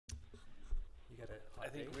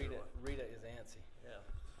think Thank you. Rita is antsy.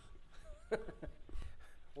 Yeah.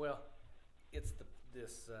 Well, it's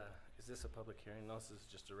is this a public hearing? No, this is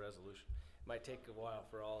just a resolution. It might take a while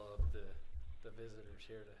for all of the visitors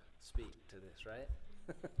here to speak to this, right?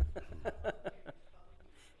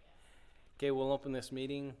 Okay, we'll open this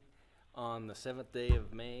meeting on the 7th day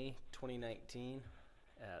of May 2019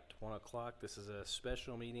 at 1 o'clock. This is a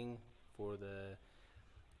special meeting for the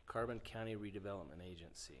Carbon County Redevelopment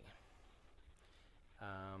Agency.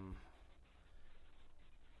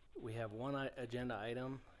 We have one agenda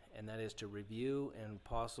item, and that is to review and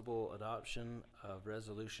possible adoption of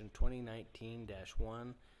Resolution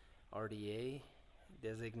 2019-1 RDA,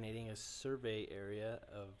 designating a survey area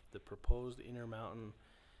of the proposed Intermountain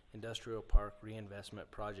Industrial Park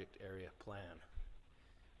Reinvestment Project Area Plan.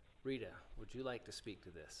 Rita, would you like to speak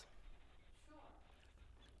to this? Sure.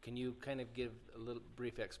 Can you kind of give a little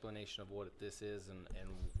brief explanation of what this is and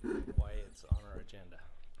why it's on our agenda?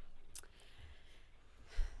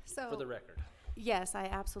 So, for the record. Yes, I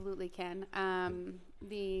absolutely can.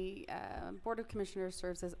 The Board of Commissioners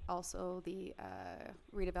serves as also the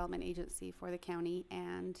redevelopment agency for the county,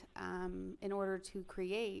 and in order to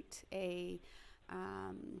create a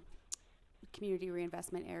community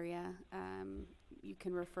reinvestment area, you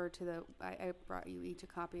can refer to I brought you each a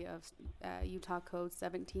copy of Utah Code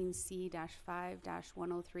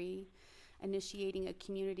 17C-5-103, initiating a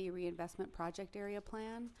community reinvestment project area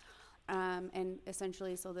plan. And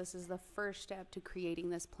essentially, so this is the first step to creating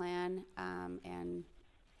this plan, and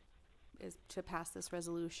is to pass this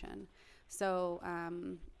resolution. So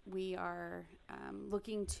we are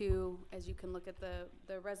looking to, as you can look at the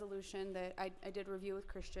resolution that I did review with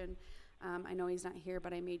Christian. I know he's not here,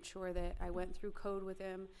 but I made sure that I went through code with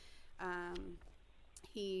him.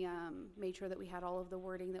 He made sure that we had all of the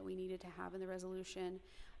wording that we needed to have in the resolution.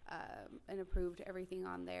 And approved everything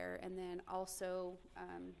on there. And then also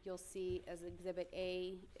you'll see as Exhibit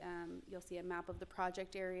A, you'll see a map of the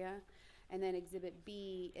project area. And then Exhibit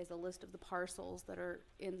B is a list of the parcels that are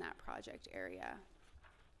in that project area.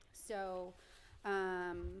 So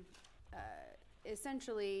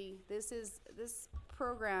essentially this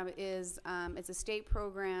program is, it's a state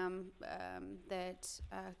program that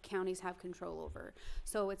counties have control over.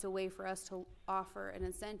 So it's a way for us to offer an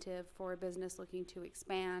incentive for a business looking to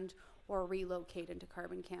expand or relocate into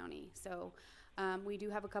Carbon County. So we do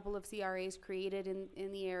have a couple of CRAs created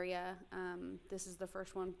in the area. This is the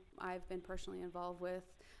first one I've been personally involved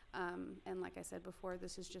with. And like I said before,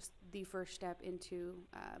 this is just the first step into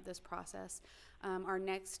this process. Our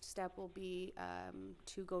next step will be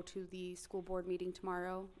to go to the school board meeting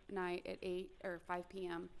tomorrow night at 5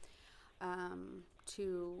 p.m.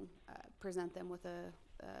 To present them with a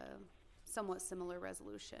somewhat similar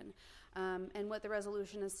resolution. And what the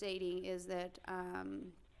resolution is stating is that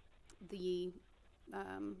the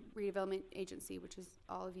redevelopment agency, which is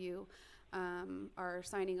all of you, are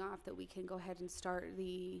signing off that we can go ahead and start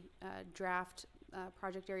the draft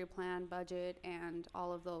project area plan, budget, and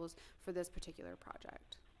all of those for this particular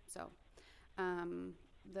project. So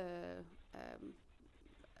the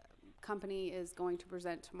company is going to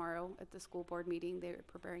present tomorrow at the school board meeting. They're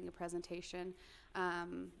preparing a presentation,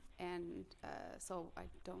 so I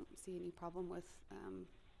don't see any problem with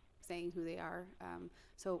saying who they are.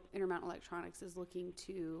 So Intermountain Electronics is looking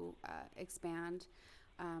to expand,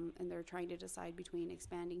 and they're trying to decide between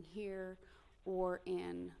expanding here or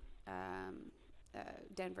in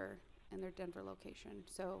Denver, and their Denver location.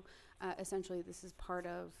 So essentially this is part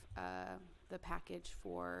of the package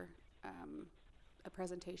for a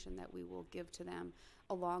presentation that we will give to them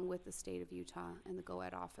along with the state of Utah and the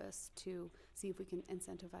GOED office to see if we can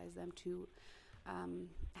incentivize them to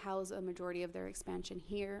house a majority of their expansion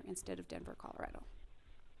here instead of Denver, Colorado.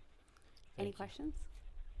 Any questions?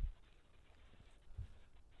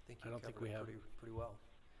 I don't think we have pretty well.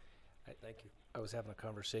 Thank you. I was having a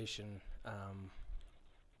conversation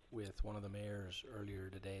with one of the mayors earlier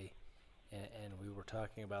today, and we were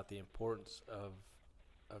talking about the importance of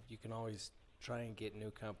you can always try and get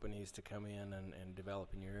new companies to come in and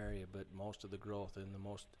develop in your area, but most of the growth and the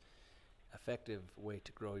most effective way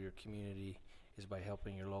to grow your community is by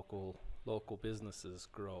helping your local businesses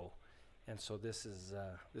grow. And so this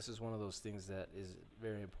is one of those things that is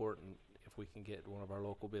very important. If we can get one of our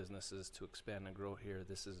local businesses to expand and grow here,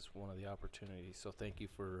 this is one of the opportunities. So thank you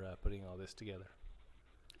for putting all this together.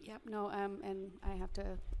 Yep, no, and I have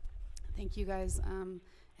to thank you guys, and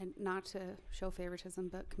not to show favoritism,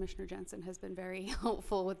 but Commissioner Jensen has been very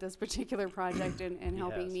helpful with this particular project and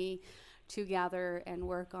helping me to gather and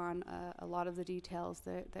work on a lot of the details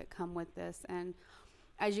that come with this. And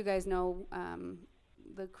as you guys know,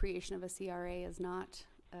 the creation of a CRA is not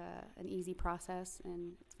an easy process,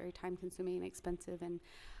 and it's very time consuming and expensive. And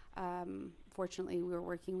fortunately, we were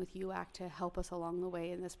working with UAC to help us along the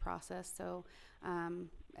way in this process. So, and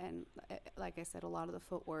like I said, a lot of the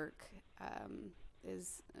footwork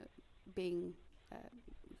is being,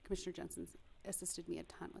 Commissioner Jensen's assisted me a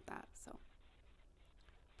ton with that. So.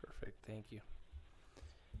 Perfect, thank you.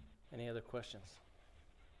 Any other questions?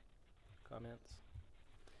 Comments?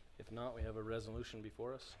 If not, we have a resolution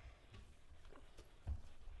before us.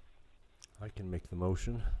 I can make the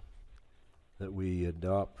motion that we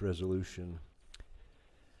adopt resolution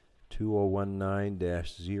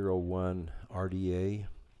 2019-01 RDA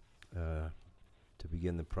to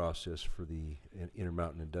begin the process for the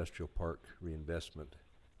Intermountain Industrial Park Reinvestment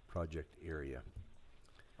Project area.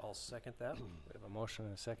 I'll second that. We have a motion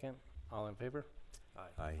and a second. All in favor? Aye.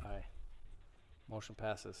 Aye. Aye. Motion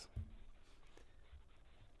passes.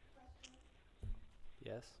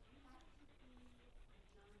 Yes?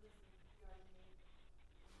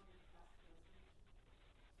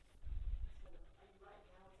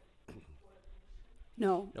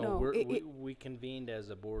 No, No, we convened as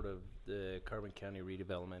a board of the Carbon County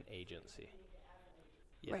Redevelopment Agency.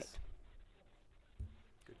 Yes. Right.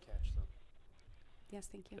 Good catch, though. Yes,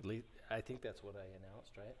 thank you. At least, I think that's what I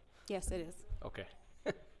announced, right? Yes, it is. Okay.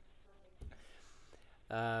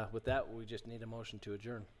 With that, we just need a motion to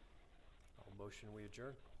adjourn. I'll motion we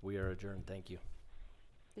adjourn. We are adjourned. Thank you.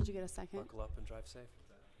 Did you get a second? Buckle up and drive safe.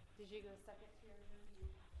 Did you get a second?